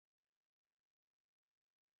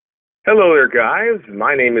Hello there, guys.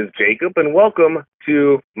 My name is Jacob, and welcome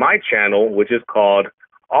to my channel, which is called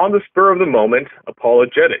On the Spur of the Moment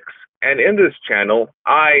Apologetics. And in this channel,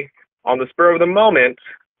 on the spur of the moment,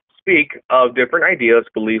 speak of different ideas,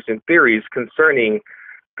 beliefs, and theories concerning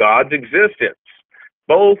God's existence,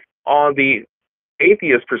 both on the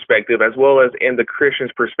atheist perspective as well as in the Christian's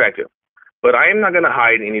perspective. But I am not going to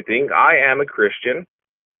hide anything. I am a Christian,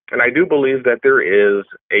 and I do believe that there is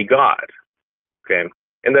a God. Okay,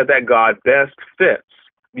 and that God best fits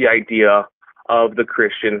the idea of the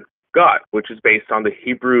Christian God, which is based on the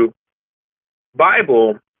Hebrew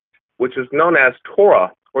Bible, which is known as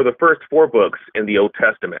Torah, or the first four books in the Old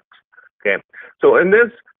Testament. Okay, so on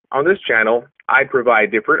this channel, I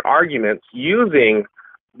provide different arguments using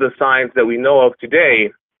the science that we know of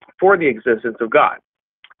today for the existence of God.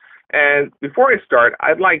 And before I start,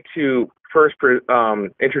 I'd like to first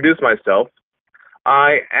introduce myself.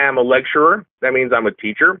 I am a lecturer. That means I'm a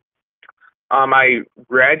teacher. I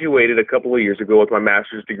graduated a couple of years ago with my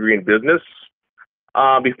master's degree in business.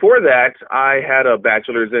 Before that, I had a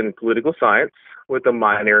bachelor's in political science with a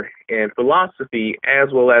minor in philosophy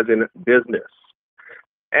as well as in business.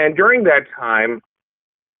 And during that time,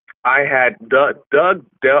 I had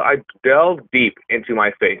delved deep into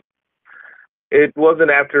my faith. It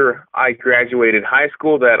wasn't after I graduated high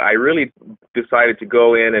school that I really decided to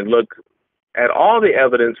go in and look at all the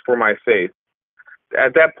evidence for my faith.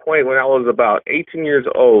 At that point, when I was about 18 years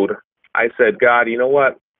old, I said, God, you know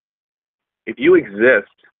what? If you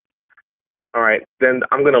exist, all right, then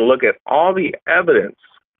I'm going to look at all the evidence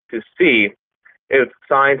to see if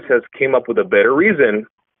science has came up with a better reason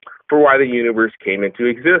for why the universe came into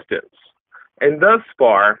existence. And thus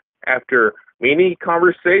far, after many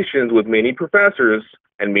conversations with many professors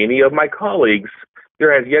and many of my colleagues,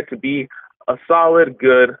 there has yet to be a solid,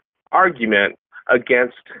 good argument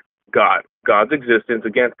against God's existence,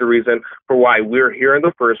 against the reason for why we're here in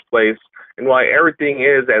the first place and why everything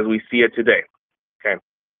is as we see it today. Okay,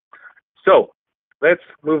 so let's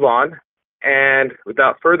move on. And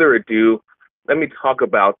without further ado, let me talk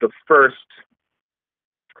about the first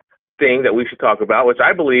thing that we should talk about, which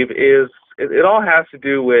I believe is it all has to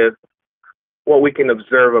do with what we can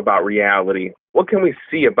observe about reality. What can we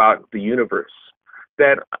see about the universe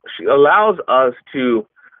that allows us to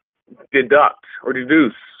deduct or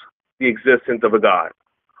deduce the existence of a God?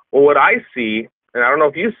 Well, what I see, and I don't know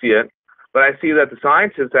if you see it, but I see that the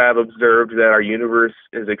scientists have observed that our universe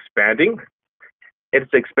is expanding.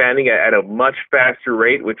 It's expanding at a much faster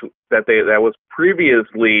rate, that was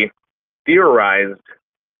previously theorized.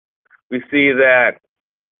 We see that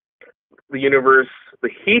the universe, the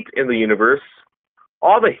heat in the universe,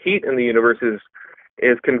 all the heat in the universe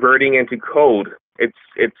is converting into cold.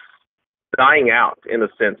 It's dying out, in a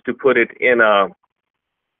sense, to put it in a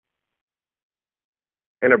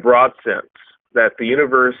broad sense, that the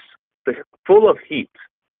universe, full of heat,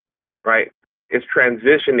 right, is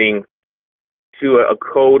transitioning to a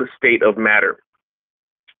cold state of matter.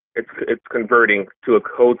 It's converting to a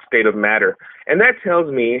cold state of matter. And that tells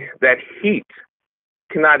me that heat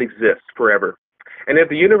cannot exist forever. And if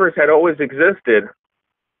the universe had always existed,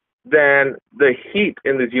 then the heat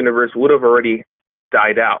in this universe would have already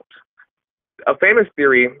died out. A famous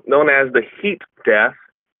theory known as the heat death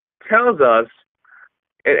tells us,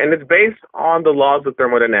 and it's based on the laws of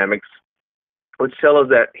thermodynamics, which tell us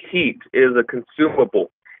that heat is a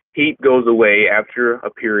consumable. Heat goes away after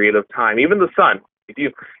a period of time. Even the sun. If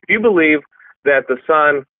you believe that the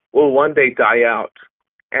sun will one day die out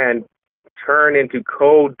and turn into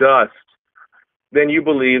cold dust, then you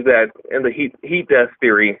believe that in the heat death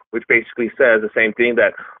theory, which basically says the same thing,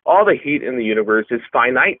 that all the heat in the universe is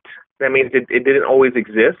finite. That means it didn't always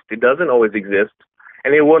exist. It doesn't always exist.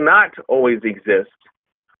 And it will not always exist.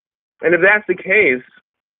 And if that's the case,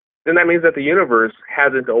 then that means that the universe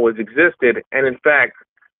hasn't always existed. And in fact,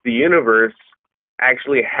 the universe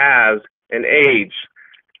actually has an age.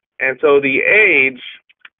 And so the age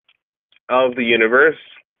of the universe,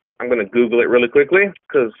 I'm going to Google it really quickly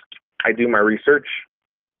because I do my research.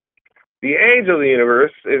 The age of the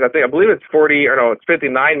universe is, I believe it's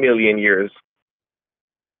 59 million years.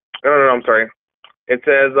 No, I'm sorry. It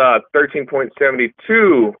says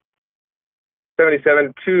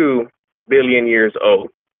 13.72 billion years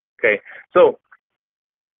old. Okay, so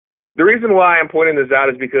the reason why I'm pointing this out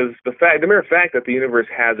is because the mere fact that the universe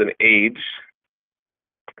has an age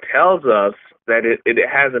tells us that it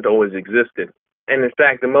hasn't always existed. And in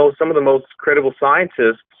fact, some of the most credible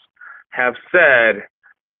scientists have said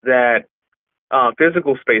that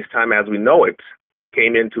physical space-time as we know it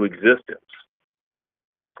came into existence.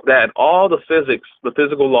 That all the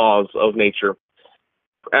physical laws of nature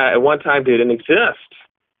at one time didn't exist.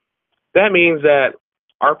 That means that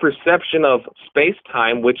our perception of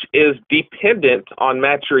space-time, which is dependent on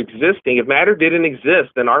matter existing, if matter didn't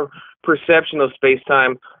exist, then our perception of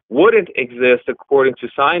space-time wouldn't exist according to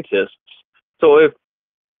scientists. So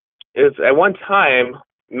if at one time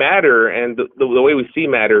matter and the way we see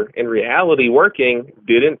matter in reality working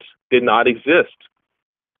did not exist.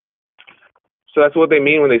 So that's what they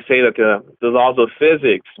mean when they say that the laws of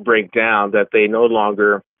physics break down, that they no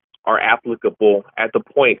longer are applicable at the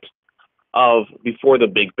point of before the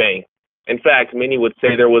Big Bang. In fact, many would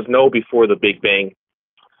say there was no before the Big Bang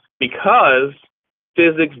because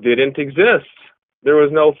physics didn't exist. There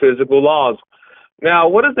was no physical laws. Now,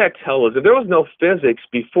 what does that tell us? If there was no physics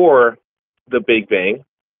before the Big Bang,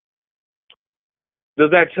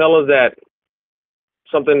 does that tell us that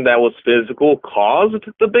something that was physical caused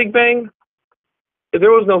the Big Bang? If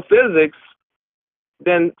there was no physics,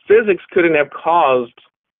 then physics couldn't have caused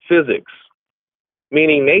physics,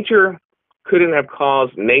 meaning nature couldn't have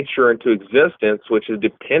caused nature into existence, which is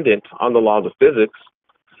dependent on the laws of physics.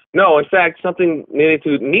 No, in fact, something needed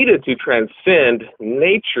to transcend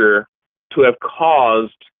nature to have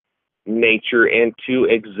caused nature into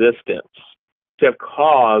existence, to have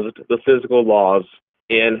caused the physical laws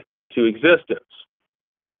into existence.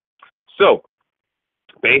 So,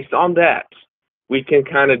 based on that, we can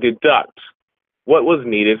kind of deduct what was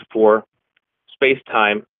needed for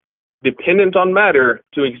space-time dependent on matter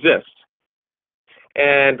to exist.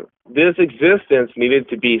 And this existence needed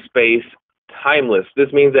to be space-timeless.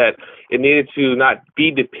 This means that it needed to not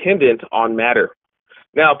be dependent on matter.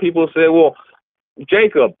 Now, people say, well,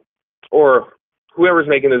 Jacob, or whoever's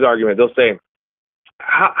making this argument, they'll say,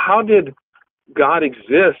 how did God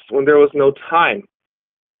exist when there was no time?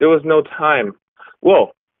 There was no time.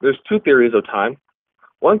 Well, there's two theories of time.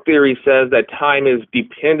 One theory says that time is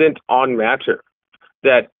dependent on matter.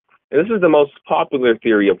 And this is the most popular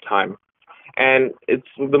theory of time. And it's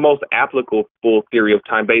the most applicable theory of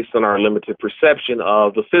time based on our limited perception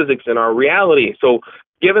of the physics in our reality. So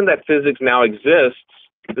given that physics now exists,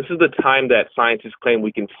 this is the time that scientists claim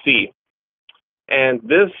we can see. And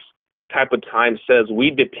this type of time says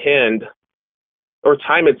we depend, or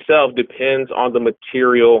time itself depends on the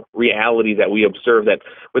material reality that we observe, that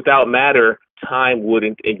without matter, time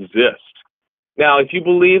wouldn't exist. Now, if you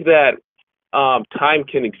believe that time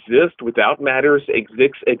can exist without matters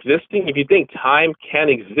existing, if you think time can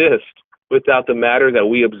exist without the matter that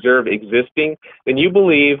we observe existing, then you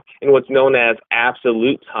believe in what's known as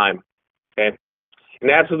absolute time. Okay,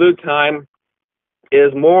 and absolute time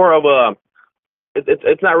is more of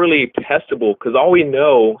it's not really testable, because all we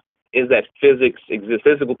know is that physics exists,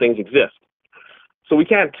 physical things exist. So we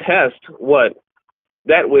can't test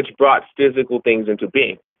that which brought physical things into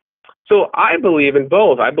being. So I believe in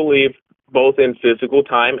both. I believe both in physical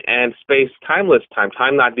time and space-timeless time,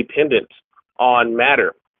 time not dependent on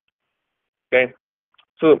matter. Okay?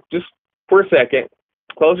 So just for a second,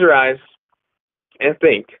 close your eyes and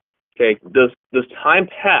think, okay, does time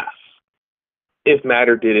pass if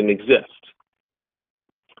matter didn't exist?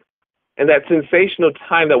 And that sensational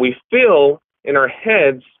time that we feel in our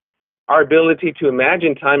heads, our ability to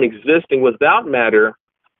imagine time existing without matter,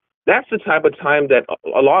 that's the type of time that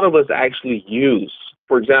a lot of us actually use.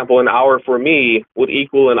 For example, an hour for me would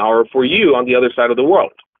equal an hour for you on the other side of the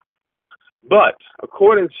world. But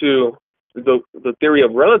according to the theory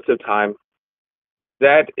of relative time,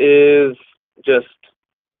 that is just,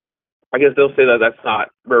 I guess they'll say that that's not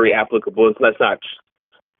very applicable. That's not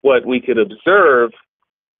what we could observe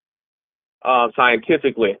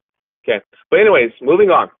scientifically. Okay. But anyways, moving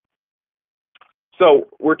on. So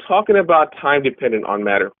we're talking about time dependent on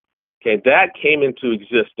matter. Okay, that came into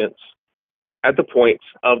existence at the point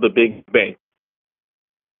of the Big Bang.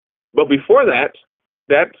 But before that,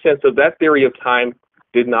 that sense of that theory of time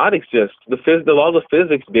did not exist. The laws of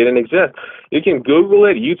physics didn't exist. You can Google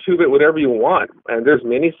it, YouTube it, whatever you want, and there's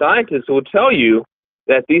many scientists who will tell you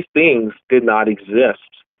that these things did not exist.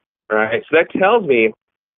 Right? So that tells me,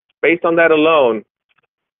 based on that alone,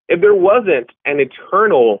 if there wasn't an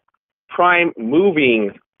eternal prime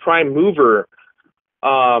mover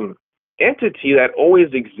entity that always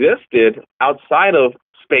existed outside of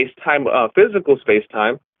space-time, physical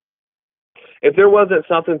space-time, if there wasn't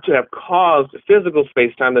something to have caused physical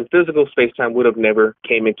space-time, then physical space-time would have never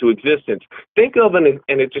came into existence. Think of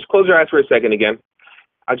just close your eyes for a second again.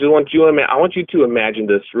 I want you to imagine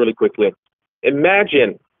this really quickly.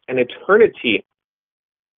 Imagine an eternity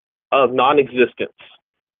of non-existence,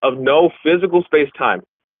 of no physical space-time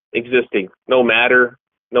existing, no matter,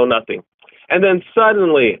 no nothing. And then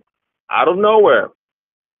suddenly, out of nowhere,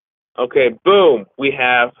 okay, boom, we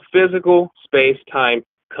have physical space-time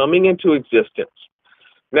coming into existence.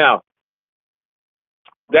 Now,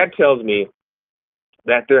 that tells me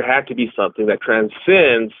that there had to be something that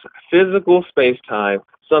transcends physical space-time,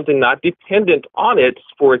 something not dependent on it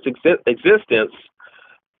for its existence,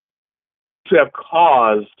 to have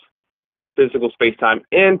caused physical space-time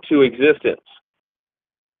into existence.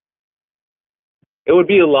 It would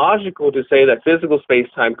be illogical to say that physical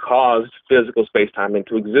space-time caused physical space-time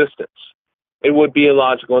into existence. It would be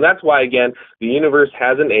illogical, and that's why, again, the universe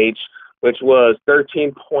has an age, which was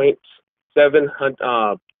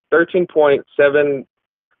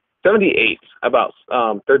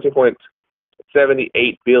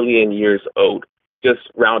 13.78 billion years old, just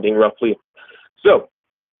rounding roughly. So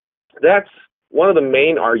that's one of the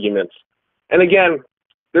main arguments. And again,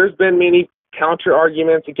 there's been many counter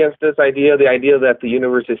arguments against this idea, the idea that the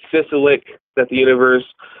universe is cyclic, that the universe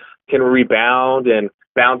can rebound and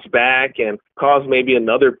bounce back and cause maybe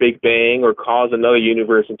another Big Bang or cause another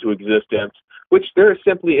universe into existence, which there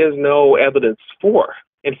simply is no evidence for.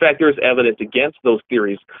 In fact, there's evidence against those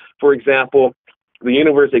theories. For example, the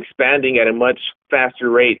universe expanding at a much faster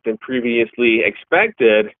rate than previously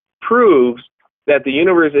expected proves that the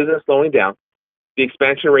universe isn't slowing down. The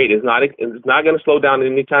expansion rate is not going to slow down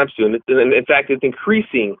anytime soon. In fact, it's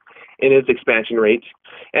increasing in its expansion rate.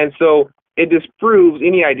 And so it disproves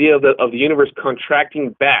any idea of the universe contracting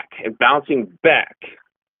back and bouncing back.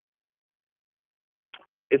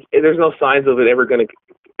 There's no signs of it ever going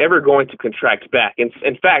to contract back.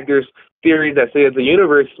 In fact, there's theories that say that the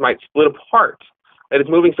universe might split apart, that it's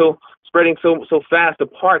spreading so fast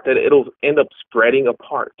apart that it'll end up spreading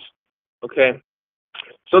apart. Okay?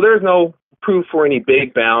 So there's no proof for any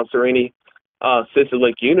big bounce or any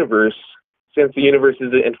cyclic universe, since the universe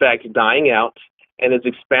is in fact dying out and is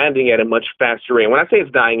expanding at a much faster rate. When I say it's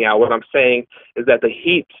dying out, what I'm saying is that the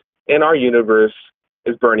heat in our universe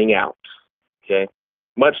is burning out. Okay,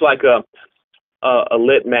 much like a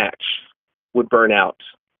lit match would burn out.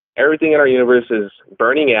 Everything in our universe is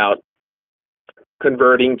burning out,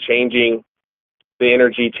 converting, changing the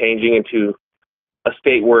energy, changing into a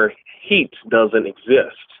state where heat doesn't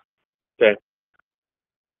exist. Okay.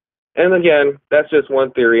 And again, that's just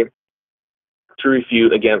one theory to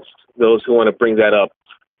refute against those who want to bring that up.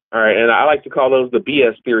 All right. And I like to call those the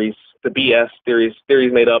BS theories,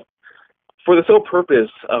 theories made up for the sole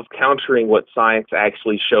purpose of countering what science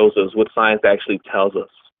actually shows us, what science actually tells us.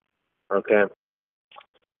 Okay.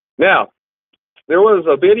 Now, there was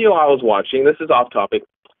a video I was watching. This is off topic.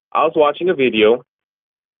 I was watching a video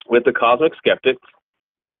with the cosmic skeptic,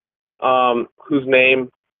 whose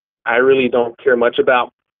name I really don't care much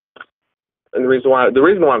about. And the reason why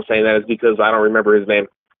I'm saying that is because I don't remember his name. I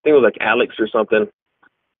think it was like Alex or something.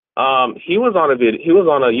 He was on a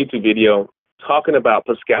YouTube video talking about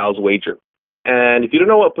Pascal's wager. And if you don't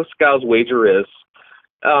know what Pascal's wager is,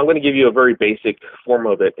 I'm going to give you a very basic form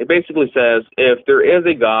of it. It basically says if there is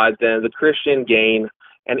a God, then the Christian gain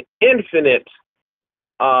an infinite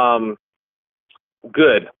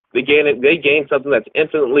good. They gain something that's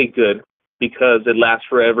infinitely good because it lasts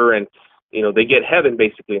forever, and they get heaven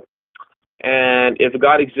basically. And if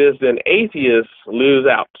God exists, then atheists lose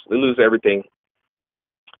out. They lose everything.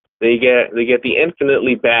 They get the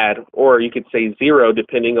infinitely bad, or you could say zero,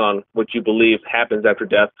 depending on what you believe happens after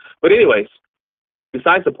death. But anyways,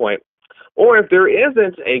 besides the point. Or if there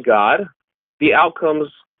isn't a God, the outcomes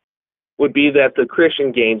would be that the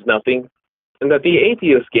Christian gains nothing and that the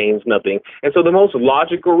atheist gains nothing. And so the most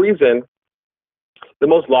logical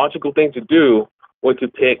thing to do would to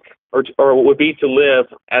pick or would be to live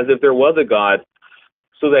as if there was a God,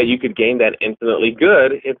 so that you could gain that infinitely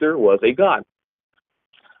good if there was a God.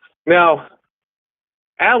 Now,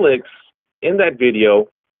 Alex, in that video,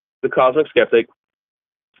 the cosmic skeptic,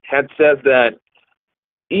 had said that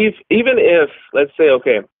even if, let's say,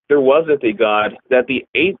 okay, there wasn't a God, that the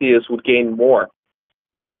atheist would gain more.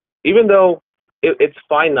 Even though it's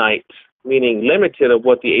finite, meaning limited of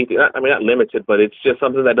what the atheist, not limited, but it's just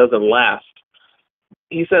something that doesn't last.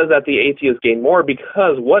 He says that the atheists gain more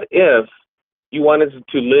because what if you wanted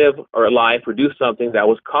to live or alive or do something that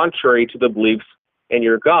was contrary to the beliefs in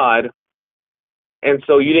your God, and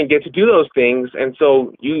so you didn't get to do those things, and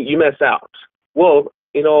so you miss out. Well,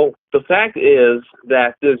 the fact is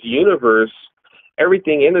that this universe,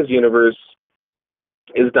 everything in this universe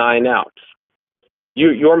is dying out.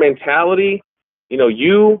 Your mentality,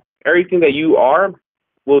 everything that you are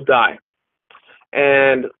will die.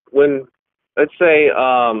 And when, let's say,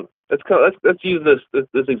 let's use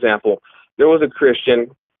this example. There was a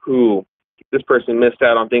Christian who, this person missed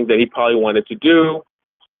out on things that he probably wanted to do,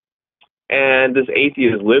 and this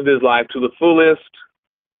atheist lived his life to the fullest,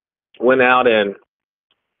 went out and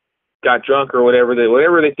got drunk or whatever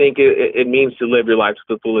they think it means to live your life to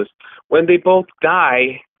the fullest. When they both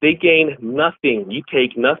die, they gain nothing. You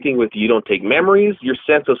take nothing with you. You don't take memories, your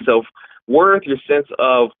sense of self-worth, your sense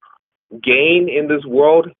of gain in this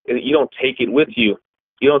world. You don't take it with you.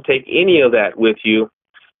 You don't take any of that with you.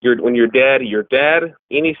 When you're dead, you're dead.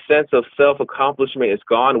 Any sense of self-accomplishment is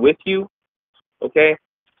gone with you. Okay?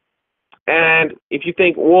 And if you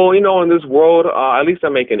think, well, in this world, at least I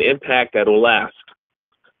make an impact that will last.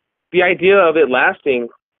 The idea of it lasting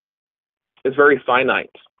is very finite.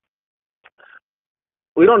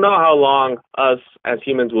 We don't know how long us as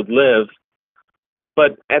humans would live,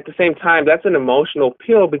 but at the same time, that's an emotional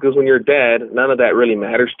pill because when you're dead, none of that really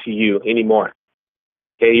matters to you anymore.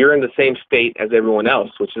 Okay, you're in the same state as everyone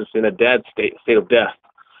else, which is in a dead state of death.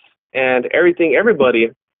 And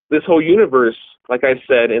everybody, this whole universe, like I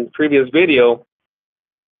said in the previous video,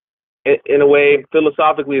 in a way,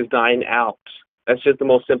 philosophically is dying out. That's just the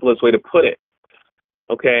most simplest way to put it.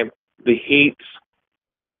 Okay, the heat,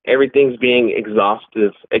 everything's being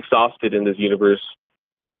exhausted in this universe.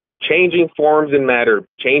 Changing forms in matter,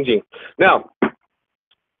 changing. Now,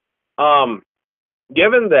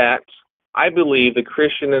 given that, I believe the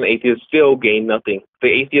Christian and atheist still gain nothing. The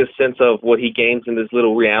atheist sense of what he gains in this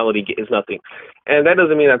little reality is nothing. And that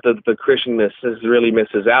doesn't mean that the Christian really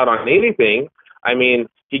misses out on anything. I mean,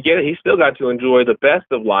 he still got to enjoy the best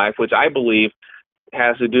of life, which I believe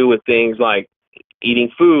has to do with things like eating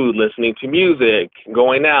food, listening to music,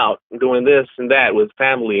 going out, doing this and that with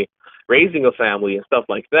family, raising a family and stuff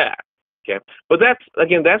like that. Okay, but that's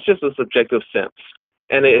just a subjective sense,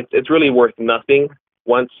 and it's really worth nothing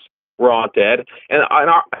once we're all dead. And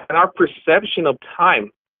our perception of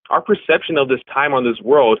time, our perception of this time on this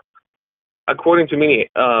world, according to many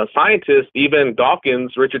scientists, even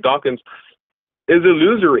Richard Dawkins, is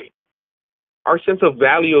illusory. Our sense of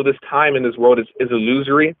value of this time in this world is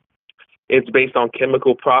illusory. It's based on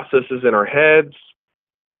chemical processes in our heads,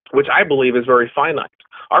 which I believe is very finite.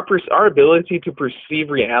 Our ability to perceive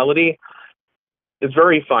reality is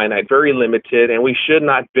very finite, very limited, and we should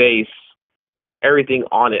not base everything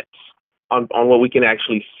on it, on what we can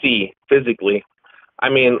actually see physically. I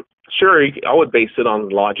mean, sure, I would base it on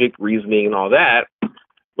logic, reasoning, and all that,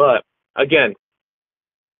 but again,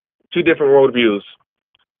 two different worldviews.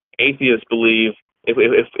 Atheists believe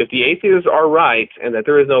if the atheists are right and that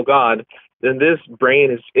there is no God, then this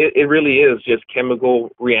brain it really is just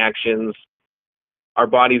chemical reactions. Our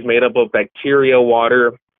body's made up of bacteria,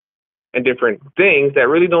 water, and different things that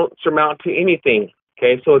really don't surmount to anything.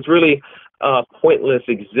 Okay, so it's really a pointless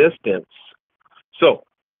existence. So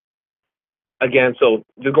again,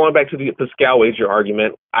 just going back to the Pascal wager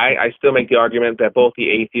argument, I still make the argument that both the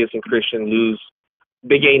atheist and Christian lose.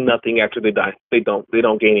 They gain nothing after they die. They don't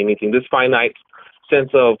gain anything. This finite sense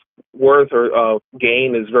of worth or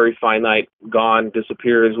gain is very finite, gone,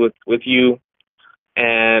 disappears with you,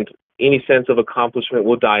 and any sense of accomplishment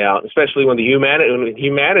will die out, especially when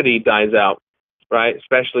humanity dies out, right?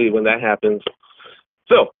 Especially when that happens.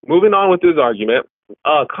 So, moving on with this argument,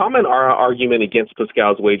 a common argument against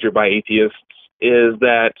Pascal's wager by atheists is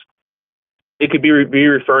that it could be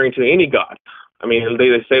referring to any god. I mean,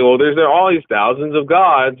 they say, well, there are all these thousands of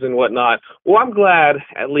gods and whatnot. Well, I'm glad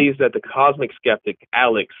at least that the cosmic skeptic,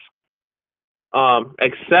 Alex,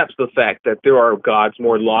 accepts the fact that there are gods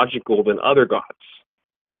more logical than other gods.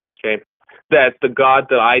 Okay, that the God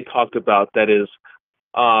that I talked about, that is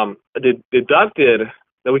deducted,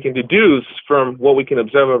 that we can deduce from what we can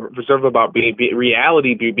observe about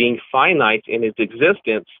reality being finite in its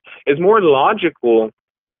existence, is more logical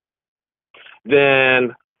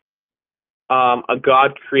than a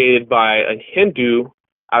God created by a Hindu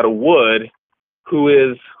out of wood, who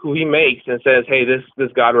he makes and says, hey,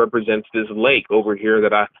 this God represents this lake over here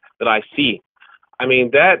that I see. I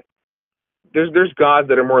mean, that there's gods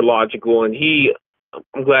that are more logical, and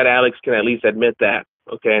I'm glad Alex can at least admit that.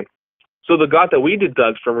 Okay, so the God that we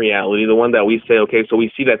deduct from reality, the one that we say, okay, so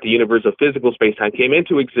we see that the universe of physical space-time came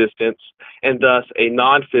into existence, and thus a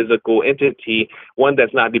non-physical entity, one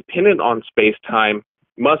that's not dependent on space-time,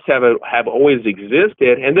 must have always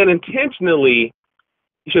existed, and then intentionally,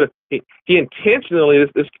 he intentionally,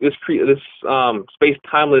 this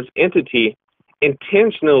space-timeless entity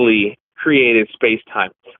intentionally created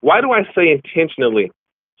space-time. Why do I say intentionally?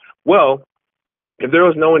 Well, if there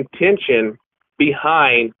was no intention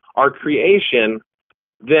behind our creation,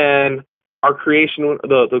 then our creation,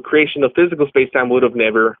 the creation of physical space-time would have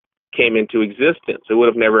never came into existence. It would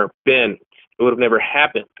have never been. It would have never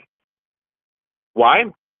happened. Why?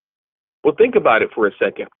 Well, think about it for a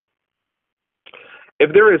second.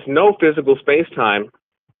 If there is no physical space-time,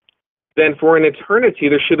 then for an eternity,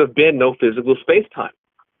 there should have been no physical space-time.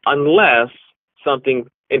 unless something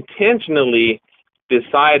intentionally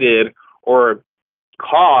decided or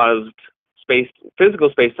caused physical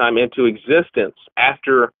space-time into existence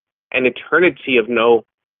after an eternity of no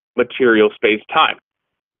material space-time.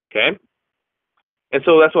 Okay? And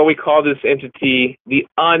so that's why we call this entity the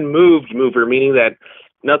unmoved mover, meaning that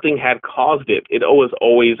nothing had caused it. It was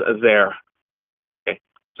always there. Okay.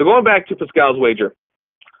 So going back to Pascal's wager,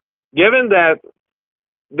 given that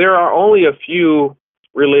there are only a few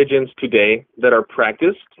religions today that are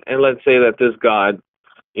practiced, and let's say that this God,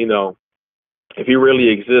 if he really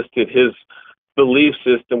existed, his belief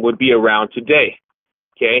system would be around today.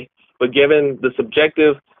 Okay? But given the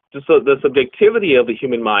subjectivity of the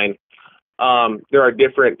human mind, there are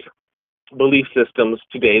different belief systems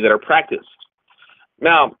today that are practiced.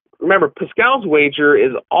 Now, remember, Pascal's wager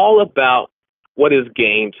is all about what is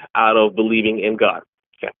gained out of believing in God.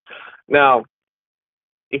 Okay. Now,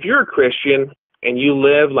 if you're a Christian and you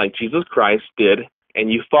live like Jesus Christ did,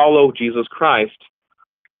 and you follow Jesus Christ,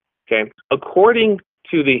 okay, according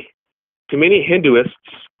to many Hinduists,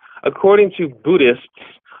 according to Buddhists,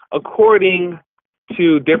 according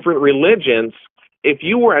to different religions, if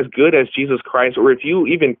you were as good as Jesus Christ, or if you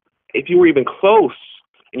were even close,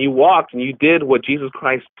 and you walked and you did what Jesus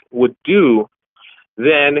Christ would do,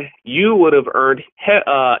 then you would have earned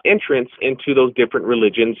entrance into those different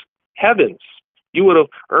religions' heavens. You would have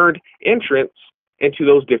earned entrance into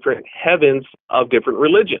those different heavens of different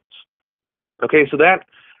religions. Okay, so that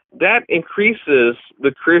increases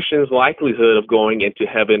the Christian's likelihood of going into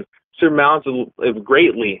heaven, surmounts it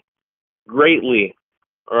greatly.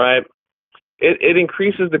 All right, it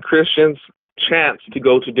increases the Christian's chance to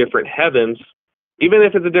go to different heavens, even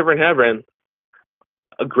if it's a different heaven,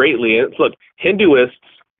 greatly. And look, Hinduists,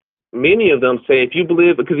 many of them say, if you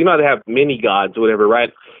believe, because they have many gods or whatever,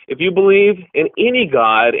 right? If you believe in any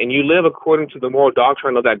god and you live according to the moral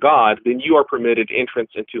doctrine of that god, then you are permitted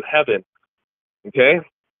entrance into heaven. Okay?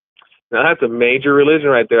 Now that's a major religion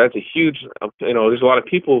right there. That's a huge, there's a lot of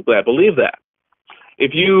people that believe that.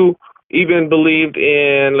 If you even believed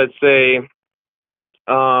in, let's say,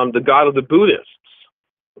 the God of the Buddhists,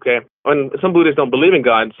 okay? And some Buddhists don't believe in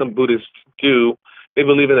God, some Buddhists do. They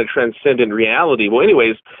believe in a transcendent reality. Well,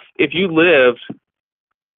 anyways, if you lived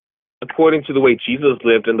according to the way Jesus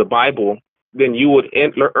lived in the Bible, then you would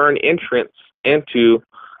earn entrance into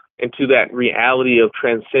that reality of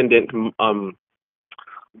transcendent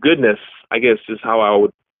goodness, I guess is how I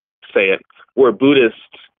would say it, where Buddhist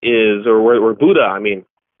is, or where Buddha,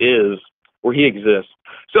 is, where he exists.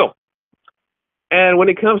 So, and when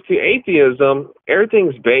it comes to atheism,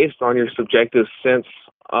 everything's based on your subjective sense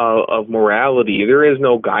of morality. There is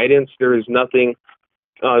no guidance. There is nothing,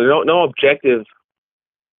 no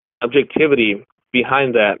objectivity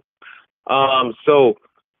behind that. So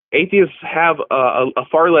atheists have a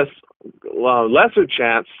far lesser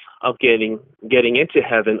chance of getting into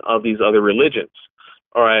heaven of these other religions.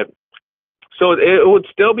 All right. So it would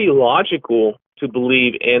still be logical to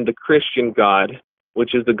believe in the Christian God,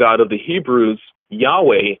 which is the God of the Hebrews,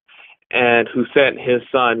 Yahweh, and who sent his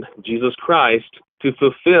son, Jesus Christ, to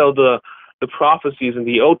fulfill the prophecies in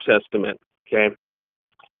the Old Testament. Okay.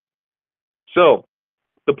 So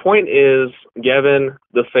the point is, given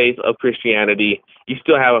the faith of Christianity, you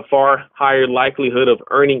still have a far higher likelihood of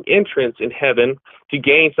earning entrance in heaven to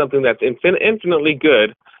gain something that's infinitely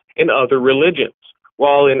good in other religions.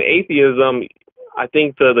 While in atheism, I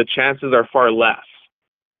think the chances are far less,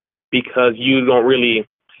 because you don't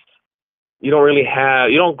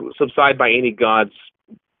subside by any God's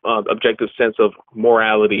objective sense of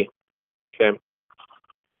morality. Okay.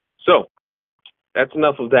 So that's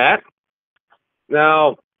enough of that.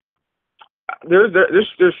 Now, there's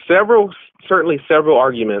certainly several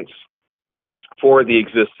arguments for the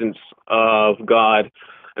existence of God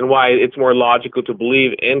and why it's more logical to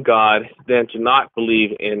believe in God than to not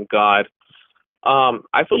believe in God.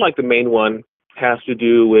 I feel like the main one has to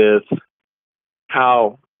do with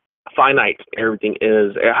how finite everything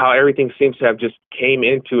is, how everything seems to have just came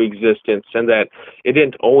into existence, and that it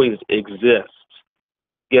didn't always exist,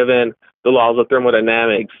 given the laws of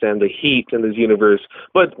thermodynamics and the heat in this universe.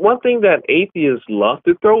 But one thing that atheists love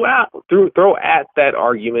to throw at that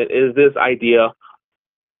argument is this idea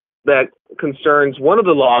that concerns one of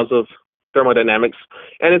the laws of thermodynamics.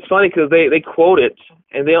 And it's funny because they quote it,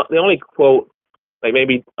 and they only quote like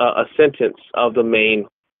maybe a sentence of the main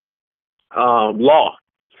law,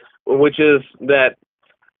 which is that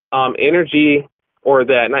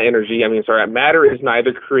matter is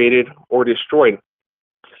neither created or destroyed.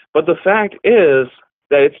 But the fact is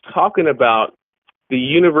that it's talking about the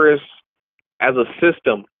universe as a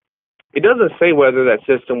system. It doesn't say whether that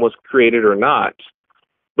system was created or not,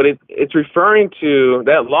 but it's referring to,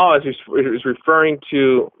 that law is referring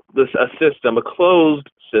to a system, a closed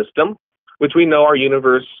system, which we know our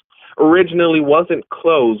universe originally wasn't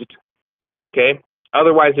closed, okay?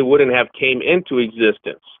 Otherwise, it wouldn't have came into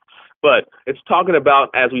existence. But it's talking about,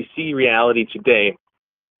 as we see reality today,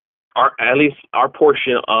 at least our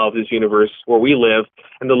portion of this universe where we live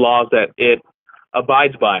and the laws that it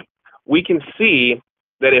abides by. We can see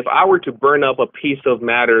that if I were to burn up a piece of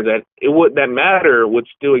matter, that matter would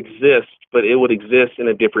still exist, but it would exist in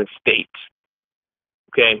a different state.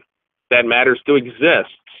 Okay? That matter still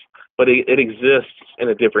exists, but it exists in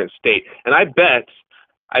a different state. And I bet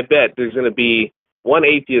there's going to be one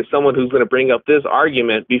atheist, someone who's going to bring up this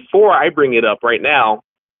argument before I bring it up right now,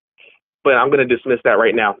 but I'm going to dismiss that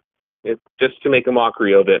right now, just to make a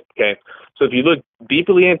mockery of it, okay? So if you look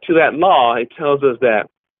deeply into that law, it tells us that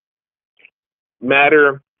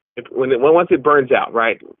matter, once it burns out,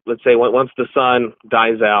 right? Let's say once the sun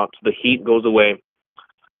dies out, the heat goes away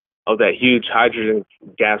of that huge hydrogen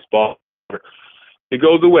gas ball. It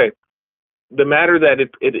goes away. The matter that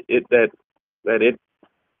it's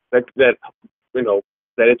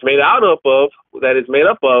made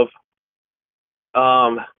up of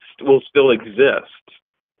will still exist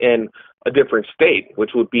in a different state,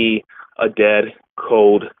 which would be a dead,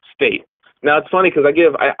 cold state. Now it's funny because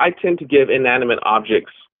I tend to give inanimate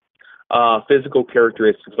objects physical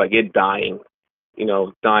characteristics like it dying,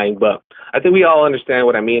 but I think we all understand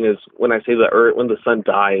what I mean is when I say the earth, when the sun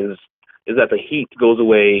dies, is that the heat goes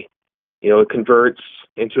away, it converts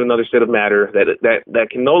into another state of matter that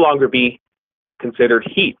can no longer be considered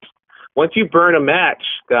heat. Once you burn a match,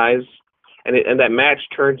 guys, and that match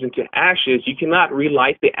turns into ashes, you cannot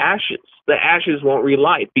relight the ashes. The ashes won't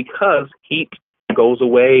relight because heat goes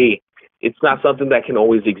away. It's not something that can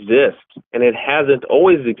always exist, and it hasn't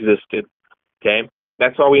always existed, okay?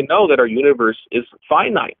 That's why we know that our universe is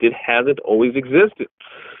finite. It hasn't always existed.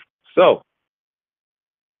 So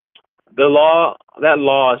that law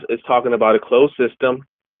is talking about a closed system,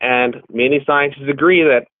 and many scientists agree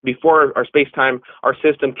that before our space-time, our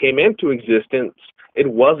system came into existence,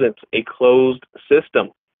 it wasn't a closed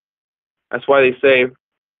system. That's why they say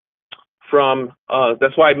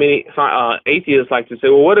that's why many atheists like to say,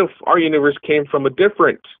 well, what if our universe came from a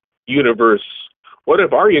different universe? What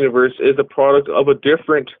if our universe is a product of a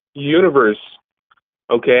different universe?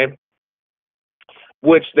 Okay?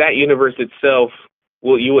 Which that universe itself,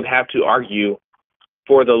 you would have to argue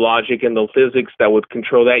for the logic and the physics that would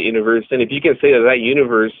control that universe. And if you can say that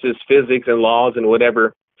universe is physics and laws and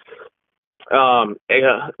whatever,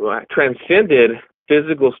 transcended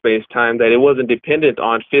physical space-time, that it wasn't dependent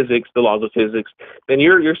on physics, the laws of physics, then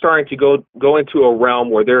you're starting to go into a realm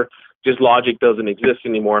where just logic doesn't exist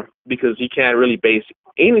anymore, because you can't really base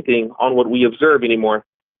anything on what we observe anymore.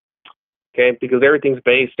 Okay, because everything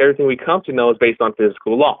we come to know is based on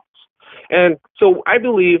physical laws. And so I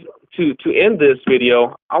believe to end this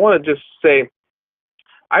video, I want to just say,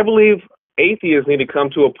 I believe atheists need to come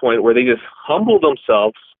to a point where they just humble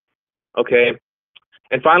themselves, okay,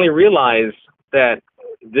 and finally realize that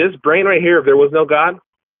this brain right here, if there was no God,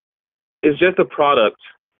 is just a product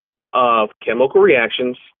of chemical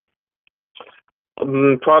reactions,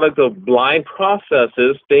 product of blind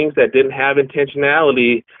processes, things that didn't have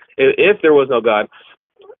intentionality. If there was no God,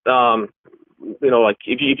 like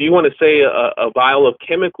if you want to say a vial of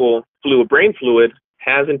chemical fluid, brain fluid,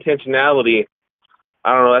 has intentionality,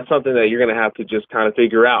 I don't know, that's something that you're going to have to just kind of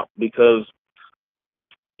figure out, because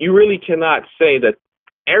you really cannot say that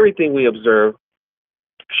everything we observe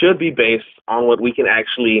should be based on what we can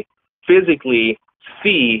actually physically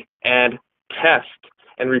see and test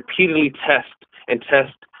and repeatedly test and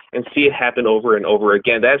see it happen over and over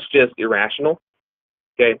again. That's just irrational.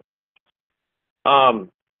 Okay.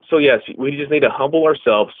 So yes, we just need to humble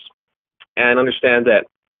ourselves and understand that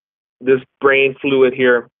this brain fluid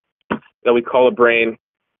here that we call a brain,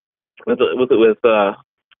 with those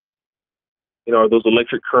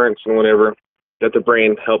electric currents and whatever that the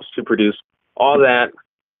brain helps to produce, all that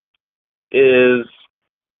is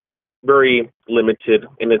very limited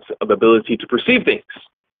in its ability to perceive things,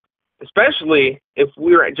 especially if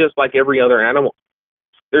we're just like every other animal.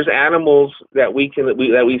 There's animals that we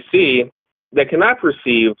see that cannot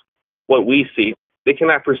perceive what we see. They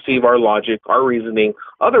cannot perceive our logic, our reasoning.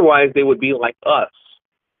 Otherwise, they would be like us.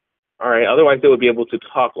 All right. Otherwise, they would be able to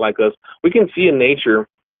talk like us. We can see in nature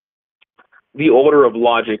the order of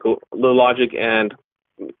logic, the logic and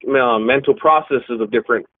mental processes of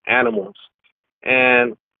different animals.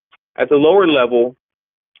 And at the lower level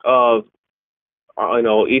of,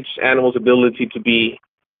 each animal's ability to be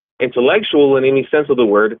intellectual in any sense of the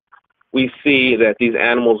word, we see that these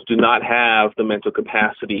animals do not have the mental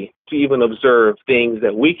capacity to even observe things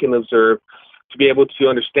that we can observe, to be able to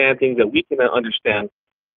understand things that we can understand.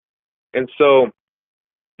 And so,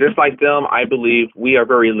 just like them, I believe we are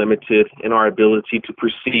very limited in our ability to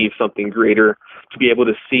perceive something greater, to be able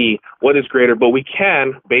to see what is greater. But we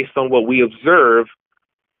can, based on what we observe,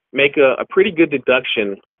 make a pretty good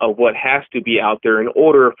deduction of what has to be out there in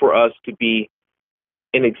order for us to be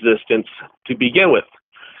in existence to begin with.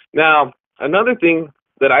 Now, another thing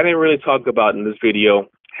that I didn't really talk about in this video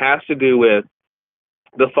has to do with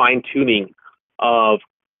the fine-tuning of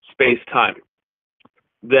space-time.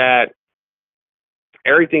 That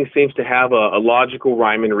everything seems to have a logical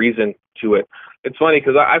rhyme and reason to it. It's funny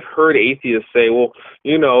because I've heard atheists say, well,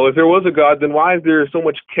 you know, if there was a God, then why is there so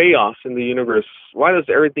much chaos in the universe? Why does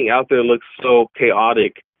everything out there look so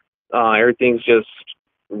chaotic? Everything's just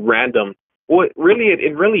random. Well, it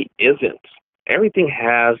really isn't. Everything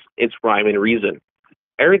has its rhyme and reason.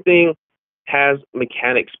 Everything has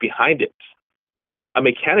mechanics behind it.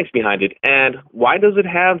 And why does it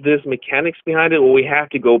have this mechanics behind it? Well, we have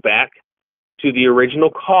to go back to the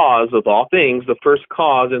original cause of all things, the first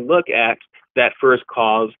cause, and look at that first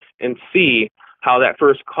cause and see how that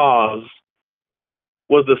first cause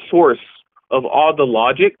was the source of all the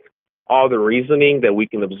logic, all the reasoning that we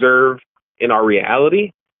can observe in our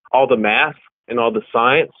reality, all the math and all the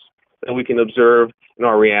science that we can observe in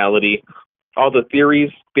our reality, all the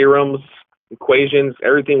theories, theorems, equations,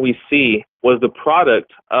 everything we see was the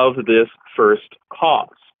product of this first cause.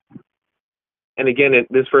 And again,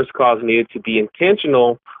 this first cause needed to be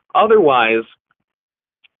intentional. Otherwise,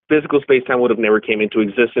 physical space-time would have never came into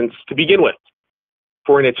existence to begin with.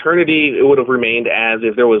 For an eternity, it would have remained as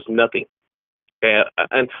if there was nothing. Okay?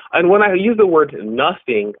 And when I use the word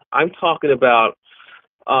nothing, I'm talking about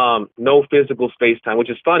no physical space-time, which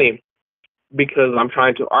is funny because I'm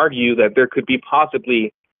trying to argue that there could be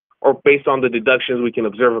possibly, or based on the deductions we can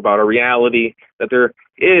observe about our reality, that there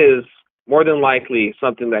is more than likely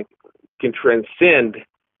something that can transcend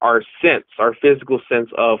our sense, our physical sense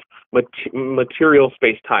of material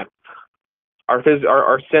space-time, our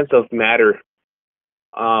sense of matter,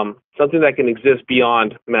 something that can exist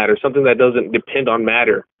beyond matter, something that doesn't depend on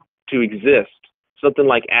matter to exist, something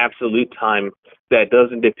like absolute time that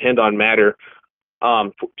doesn't depend on matter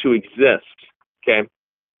to exist. Okay.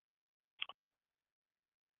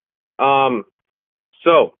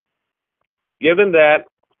 So, given that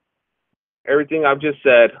everything I've just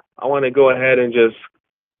said, I want to go ahead and just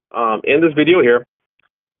end this video here.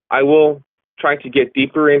 I will try to get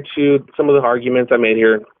deeper into some of the arguments I made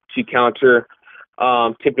here to counter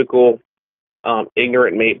typical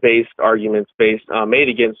ignorant-based arguments made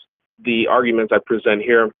against the arguments I present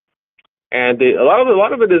here. And a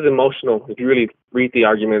lot of it is emotional. If you really read the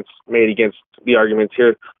arguments made against the arguments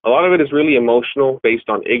here, a lot of it is really emotional, based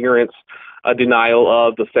on ignorance, a denial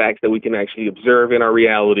of the facts that we can actually observe in our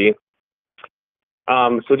reality.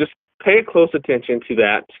 So just pay close attention to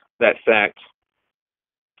that fact.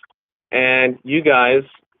 And you guys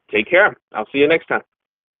take care. I'll see you next time.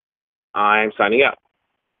 I'm signing out.